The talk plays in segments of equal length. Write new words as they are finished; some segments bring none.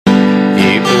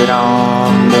put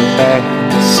on the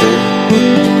bathing suit.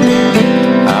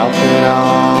 I'll put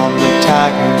on the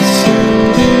tiger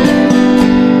suit.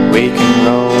 We can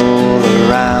roll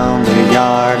around the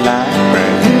yard like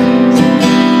friends.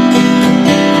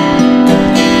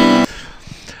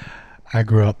 I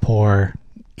grew up poor.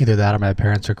 Either that or my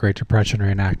parents are Great Depression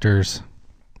reenactors.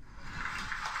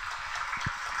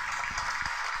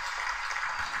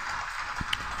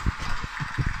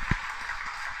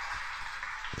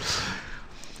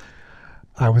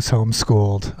 I was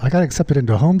homeschooled. I got accepted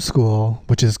into homeschool,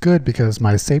 which is good because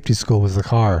my safety school was the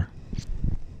car.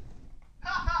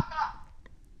 I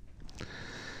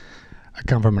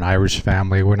come from an Irish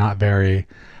family. We're not very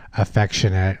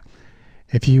affectionate.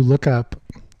 If you look up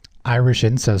Irish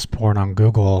incest porn on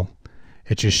Google,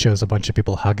 it just shows a bunch of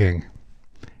people hugging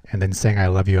and then saying I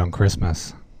love you on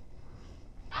Christmas.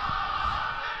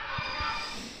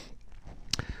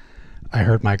 I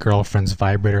heard my girlfriend's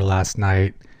vibrator last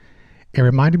night. It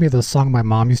reminded me of the song my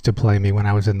mom used to play me when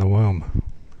I was in the womb.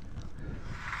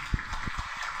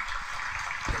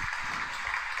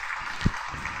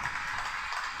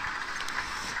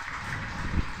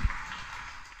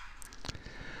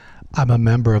 I'm a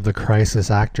member of the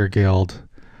Crisis Actor Guild.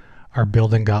 Our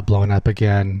building got blown up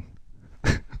again.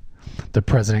 The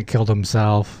president killed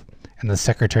himself, and the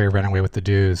secretary ran away with the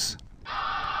dues.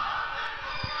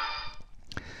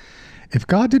 If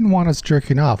God didn't want us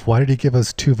jerking off, why did he give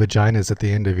us 2 vaginas at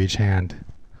the end of each hand?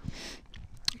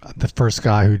 The first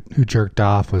guy who jerked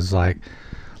off was like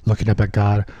looking up at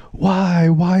God. Why?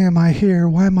 Why am I here?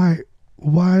 Why?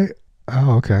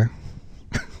 Oh, okay.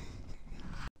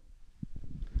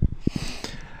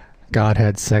 God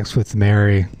had sex with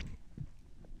Mary.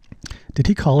 Did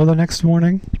he call her the next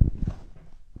morning?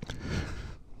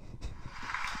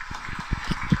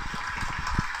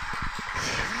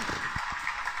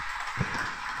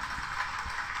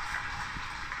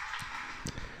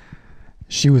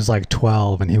 She was like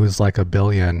 12 and he was like 1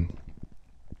 billion.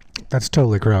 That's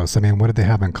totally gross. I mean, what did they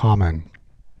have in common?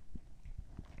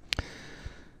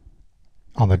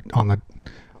 On the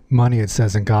money it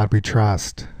says in God we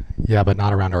trust. Yeah, but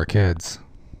not around our kids.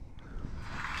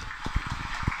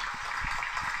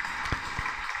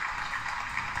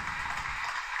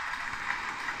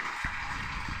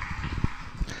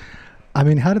 I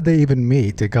mean, how did they even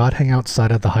meet? Did God hang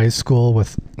outside of the high school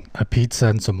with a pizza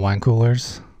and some wine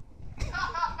coolers?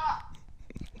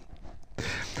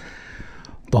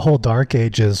 The whole Dark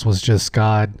Ages was just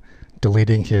God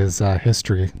deleting his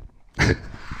history.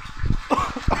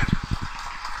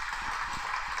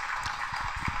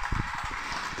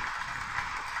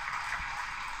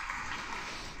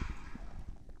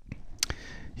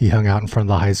 He hung out in front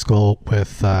of the high school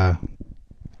with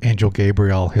Angel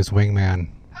Gabriel, his wingman.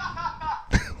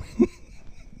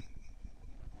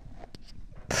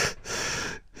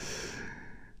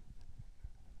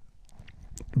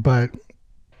 But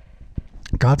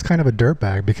God's kind of a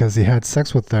dirtbag because he had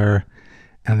sex with her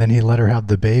and then he let her have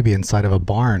the baby inside of a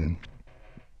barn.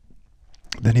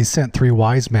 Then he sent 3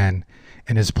 wise men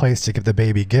in his place to give the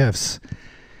baby gifts.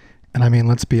 And I mean,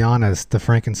 let's be honest, the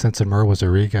frankincense and myrrh was a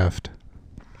regift.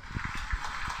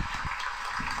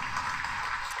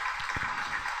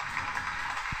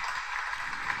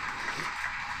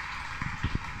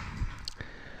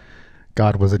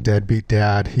 God was a deadbeat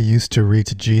dad. He used to read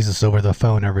to Jesus over the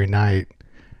phone every night.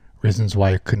 Reasons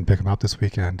why I couldn't pick him up this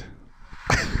weekend.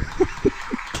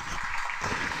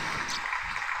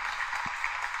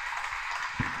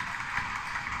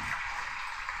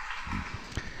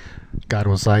 God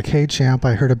was like, hey champ,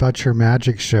 I heard about your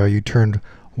magic show. You turned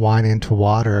wine into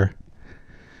water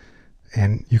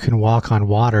and you can walk on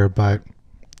water, but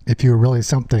if you were really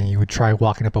something, you would try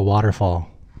walking up a waterfall.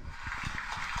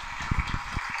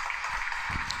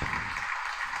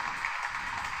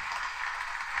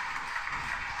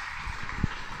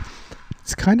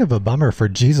 It's kind of a bummer for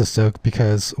Jesus, though,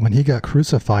 because when he got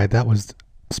crucified, that was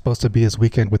supposed to be his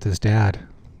weekend with his dad.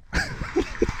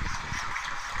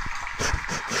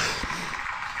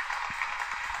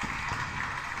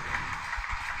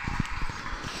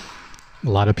 A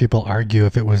lot of people argue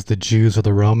if it was the Jews or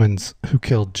the Romans who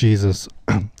killed Jesus,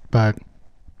 but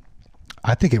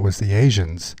I think it was the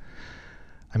Asians.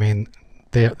 I mean,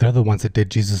 they're the ones that did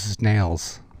Jesus'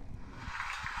 nails.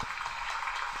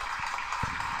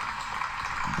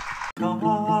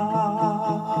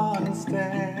 Constant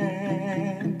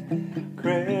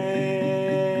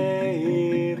craving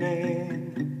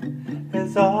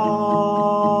has always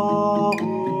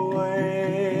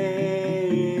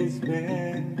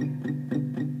been.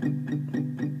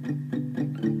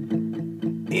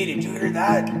 Hey, did you hear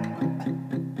that?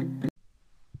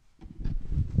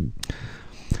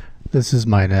 This is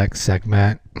my next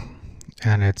segment,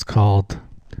 and it's called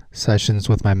Sessions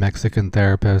with My Mexican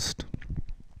Therapist,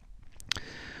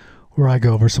 where I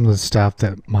go over some of the stuff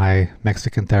that my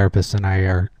Mexican therapist and I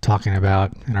are talking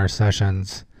about in our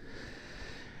sessions.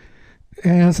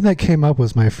 And something that came up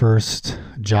was my first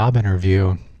job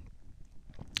interview.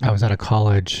 I was at a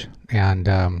college, and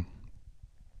I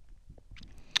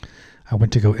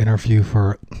went to go interview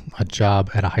for a job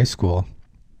at a high school.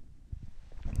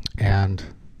 And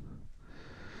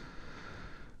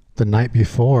the night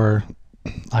before,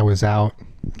 I was out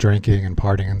drinking and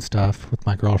partying and stuff with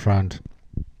my girlfriend.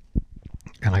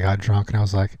 And I got drunk and I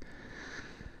was like,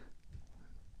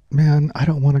 man, I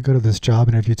don't want to go to this job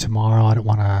interview tomorrow. I don't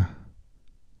want to,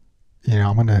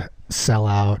 I'm going to sell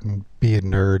out and be a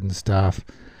nerd and stuff.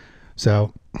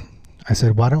 So I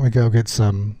said, why don't we go get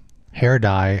some hair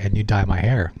dye and you dye my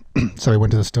hair? So I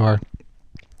went to the store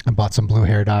and bought some blue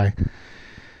hair dye.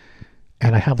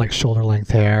 And I had like shoulder length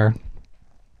hair.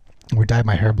 We dyed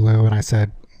my hair blue, and I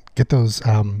said, get those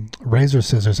razor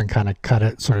scissors and kind of cut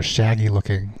it sort of shaggy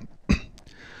looking.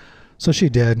 So she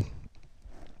did.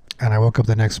 And I woke up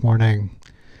the next morning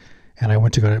and I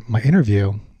went to go to my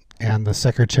interview, and the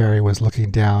secretary was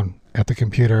looking down at the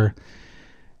computer,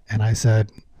 and I said,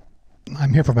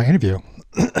 I'm here for my interview.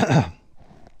 And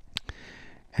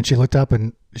she looked up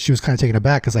and she was kind of taken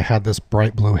aback because I had this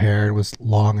bright blue hair. It was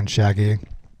long and shaggy.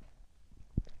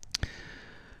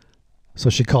 So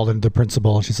she called in the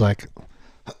principal and she's like,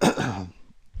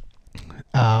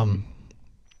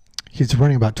 he's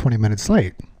running about 20 minutes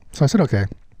late. So I said, okay.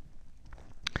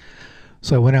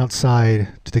 So I went outside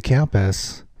to the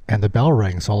campus and the bell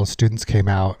rang. So all the students came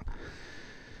out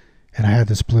and I had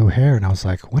this blue hair and I was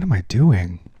like, what am I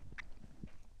doing?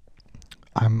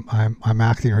 I'm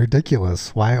acting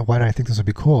ridiculous. Why did I think this would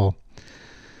be cool?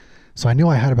 So I knew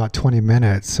I had about 20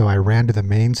 minutes. So I ran to the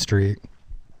main street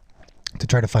to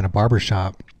try to find a barber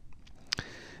shop.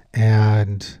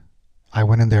 And I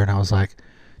went in there and I was like,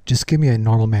 just give me a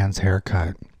normal man's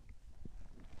haircut.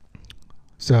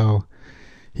 So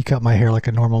he cut my hair like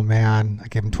a normal man. I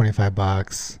gave him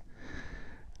 $25.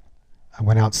 I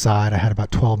went outside. I had about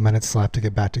 12 minutes left to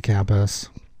get back to campus.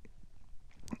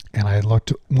 And I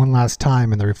looked one last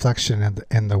time in the reflection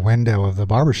in the window of the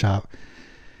barber shop.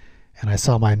 And I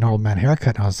saw my normal man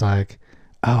haircut and I was like,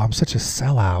 oh, I'm such a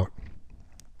sellout.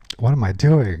 What am I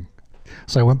doing?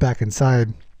 So I went back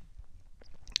inside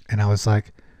and I was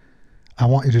like, I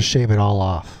want you to shave it all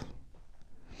off.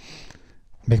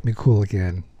 Make me cool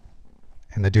again.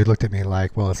 And the dude looked at me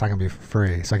like, well, it's not going to be for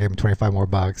free. So I gave him 25 more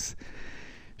bucks.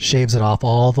 Shaves it off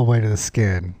all the way to the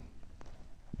skin.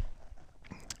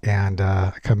 And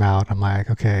I come out. I'm like,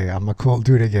 okay, I'm a cool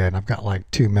dude again. I've got like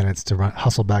 2 minutes to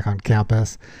hustle back on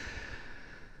campus.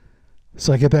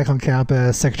 So I get back on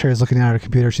campus. Secretary's looking at her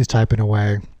computer. She's typing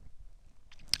away.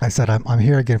 I said, I'm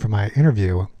here again for my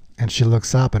interview. And she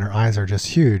looks up and her eyes are just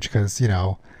huge because,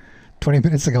 20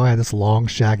 minutes ago I had this long,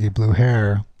 shaggy blue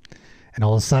hair. And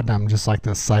all of a sudden I'm just like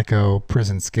this psycho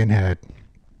prison skinhead.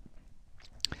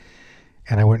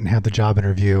 And I went and had the job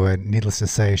interview, and needless to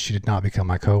say, she did not become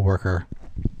my coworker.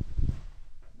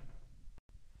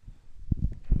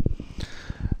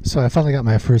 So I finally got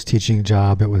my first teaching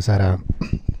job. It was at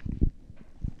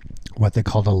what they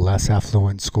called a less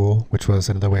affluent school, which was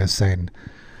another way of saying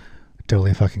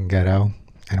totally fucking ghetto.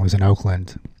 And it was in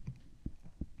Oakland.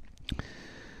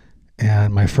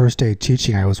 And my first day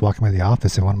teaching, I was walking by the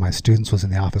office and one of my students was in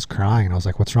the office crying. And I was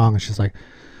like, what's wrong? And she's like,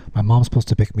 my mom's supposed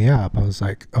to pick me up. I was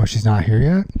like, oh, she's not here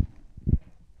yet?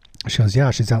 She goes,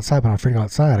 yeah, she's outside, but I'm afraid to go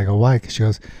outside. I go, why? She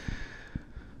goes,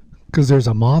 because there's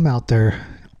a mom out there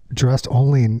dressed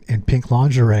only in pink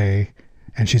lingerie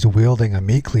and she's wielding a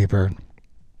meat cleaver,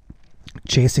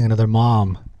 chasing another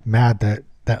mom, mad that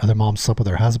other mom slept with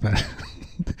her husband.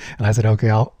 And I said, okay,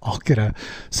 I'll get a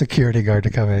security guard to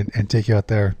come in and take you out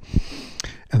there.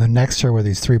 And then next to her were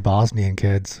these 3 Bosnian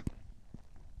kids.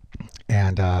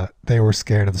 And they were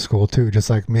scared of the school too, just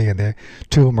like me. And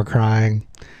 2 of them were crying.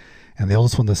 And the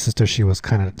oldest one, the sister, she was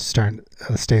kind of starting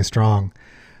to stay strong.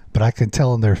 But I could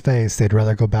tell in their face they'd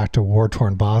rather go back to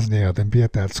war-torn Bosnia than be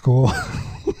at that school.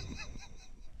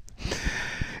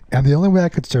 And the only way I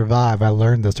could survive, I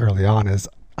learned this early on, is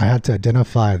I had to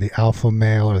identify the alpha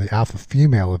male or the alpha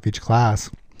female of each class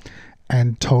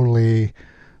and totally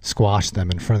squash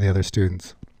them in front of the other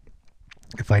students.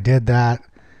 If I did that,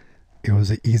 it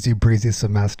was an easy breezy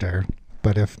semester.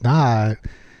 But if not,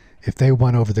 if they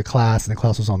won over the class and the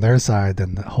class was on their side,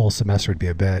 then the whole semester would be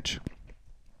a bitch.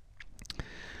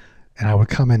 And I would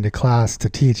come into class to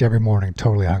teach every morning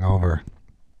totally hungover.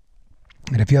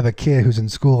 And if you have a kid who's in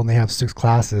school and they have 6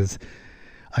 classes,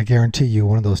 I guarantee you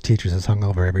one of those teachers is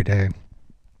hungover every day.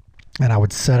 and I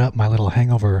would set up my little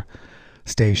hangover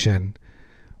station,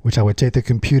 which I would take the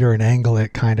computer and angle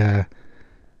it kind of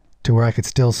to where I could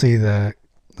still see the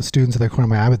students in the corner of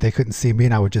my eye, but they couldn't see me,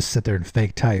 and I would just sit there and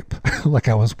fake type like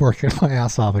I was working my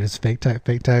ass off. I just fake type.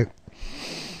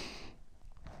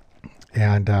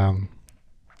 And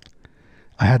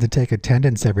I had to take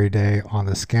attendance every day on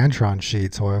the Scantron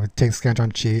sheet. So I would take the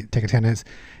Scantron sheet, take attendance,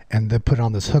 and then put it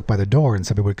on this hook by the door, and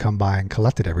somebody would come by and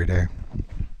collect it every day.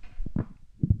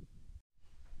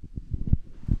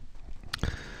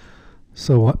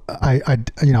 So I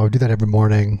would do that every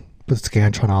morning, put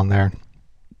Scantron on there.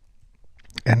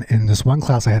 And in this one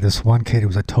class, I had this one kid who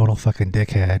was a total fucking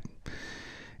dickhead,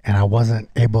 and I wasn't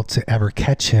able to ever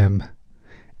catch him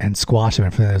and squash him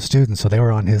in front of the students. So they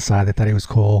were on his side. They thought he was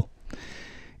cool.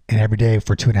 And every day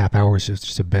for 2.5 hours, he was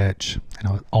just a bitch. And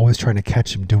I was always trying to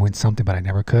catch him doing something, but I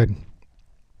never could.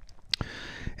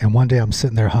 And one day I'm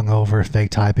sitting there hungover,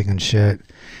 fake typing and shit.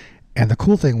 And the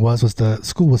cool thing was the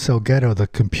school was so ghetto, the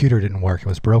computer didn't work. It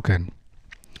was broken.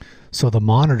 So the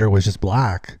monitor was just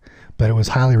black, but it was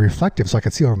highly reflective, so I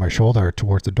could see over my shoulder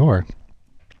towards the door.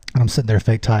 And I'm sitting there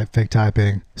fake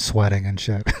typing, sweating and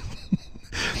shit.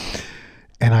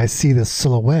 And I see this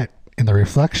silhouette in the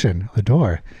reflection of the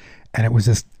door. And it was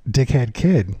this dickhead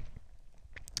kid.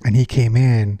 And he came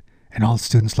in, and all the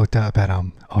students looked up at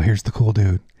him. Oh, here's the cool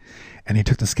dude. And he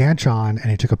took the Scantron,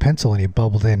 and he took a pencil, and he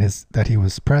bubbled in that he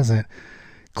was present,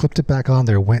 clipped it back on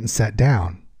there, went and sat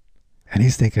down. And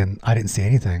he's thinking, I didn't see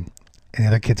anything. And the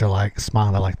other kids are like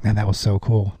smiling. They're like, man, that was so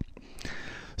cool.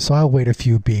 So I'll wait a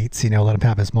few beats, let him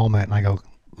have his moment. And I go,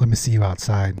 let me see you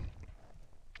outside.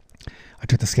 I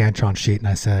took the Scantron sheet and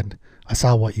I said, I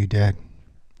saw what you did.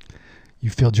 You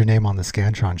filled your name on the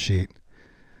Scantron sheet.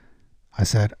 I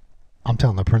said, I'm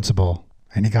telling the principal.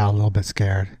 And he got a little bit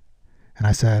scared. And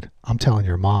I said, I'm telling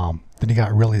your mom. Then he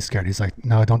got really scared. He's like,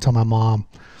 no, don't tell my mom.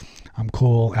 I'm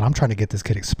cool. And I'm trying to get this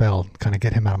kid expelled, kind of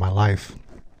get him out of my life.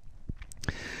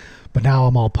 But now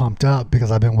I'm all pumped up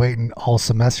because I've been waiting all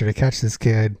semester to catch this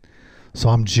kid. So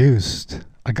I'm juiced.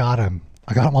 I got him.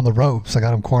 I got him on the ropes. I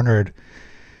got him cornered.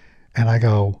 And I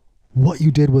go, what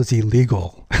you did was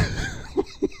illegal.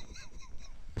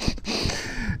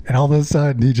 And all of a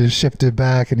sudden he just shifted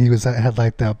back, and he had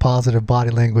like that positive body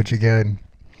language again.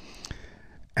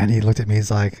 And he looked at me,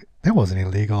 he's like, that wasn't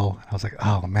illegal. And I was like,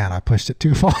 oh man, I pushed it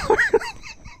too far.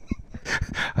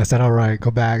 I said, all right,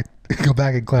 go back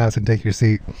in class and take your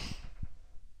seat.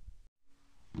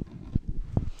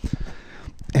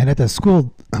 And at the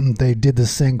school, they did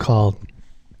this thing called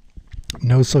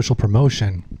no social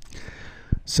promotion.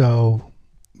 So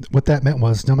what that meant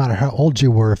was no matter how old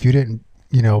you were, if you didn't,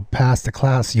 pass the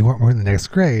class, you weren't in the next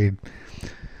grade,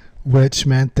 which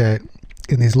meant that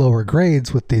in these lower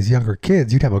grades with these younger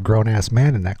kids, you'd have a grown ass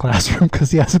man in that classroom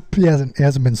because he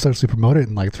hasn't been socially promoted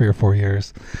in like 3 or 4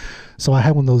 years. So I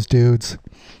had one of those dudes.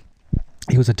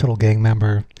 He was a total gang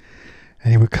member,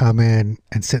 and he would come in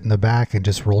and sit in the back and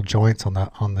just roll joints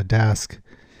on the desk.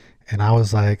 And I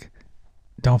was like,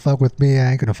 don't fuck with me.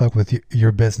 I ain't gonna fuck with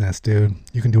your business, dude.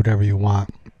 You can do whatever you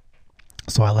want.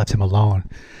 So I left him alone.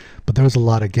 But there was a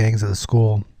lot of gangs at the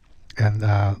school. And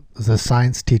the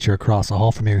science teacher across the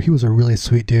hall from me, he was a really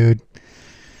sweet dude.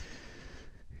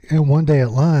 And one day at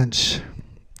lunch,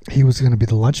 he was going to be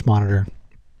the lunch monitor.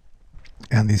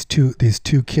 And these two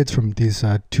kids from these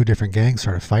 2 different gangs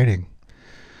started fighting.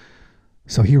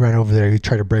 So he ran over there. He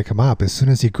tried to break him up. As soon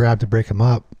as he grabbed to break him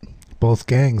up, both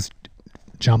gangs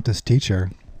jumped this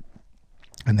teacher,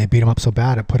 and they beat him up so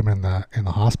bad it put him in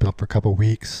the hospital for a couple of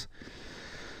weeks.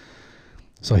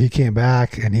 So he came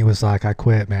back and he was like, I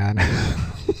quit, man.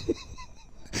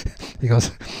 He goes,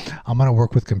 I'm going to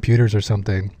work with computers or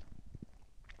something.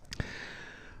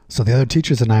 So the other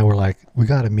teachers and I were like, we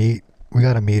got to meet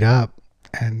up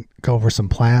and go over some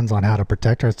plans on how to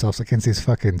protect ourselves against these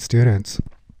fucking students.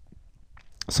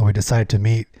 So we decided to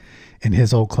meet in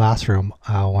his old classroom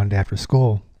one day after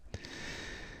school.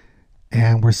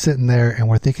 And we're sitting there and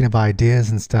we're thinking of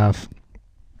ideas and stuff.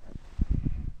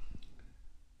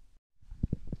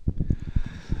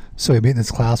 So we meet in this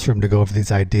classroom to go over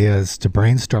these ideas, to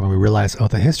brainstorm, and we realize, oh,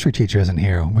 the history teacher isn't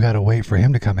here. We got to wait for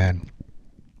him to come in.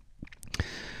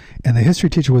 And the history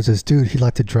teacher was this dude. He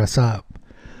liked to dress up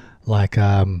like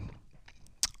Anne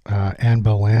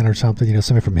Boleyn or something,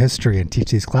 somebody from history, and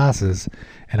teach these classes.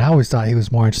 And I always thought he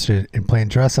was more interested in playing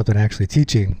dress up than actually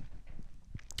teaching.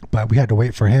 But we had to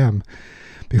wait for him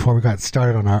before we got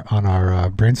started on our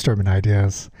brainstorming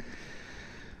ideas.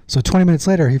 So 20 minutes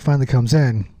later, he finally comes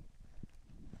in.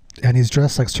 And he's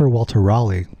dressed like Sir Walter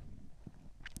Raleigh.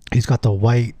 He's got the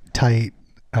white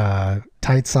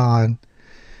tights on.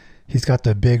 He's got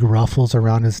the big ruffles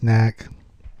around his neck.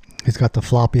 He's got the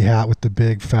floppy hat with the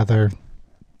big feather.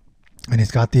 And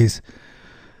he's got these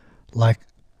like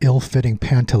ill-fitting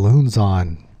pantaloons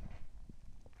on.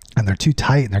 And they're too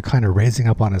tight and they're kind of raising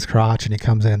up on his crotch. And he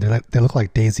comes in, they look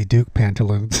like Daisy Duke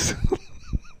pantaloons.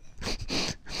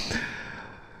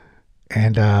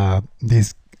 And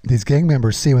these gang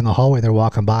members see him in the hallway. They're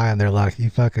walking by and they're like, "You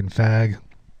fucking fag."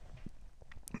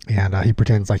 And he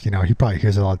pretends like, he probably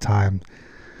hears it all the time.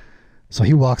 So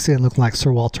he walks in looking like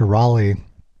Sir Walter Raleigh.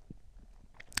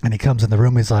 And he comes in the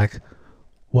room. He's like,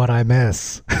 "What I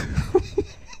miss?"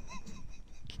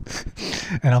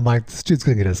 And I'm like, this dude's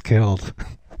going to get us killed.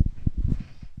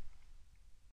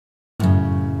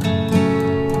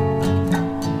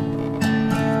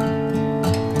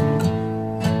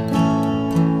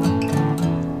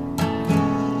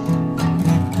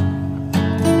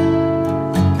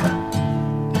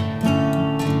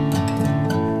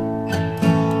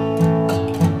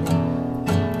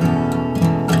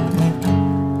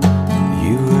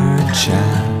 You were a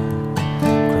child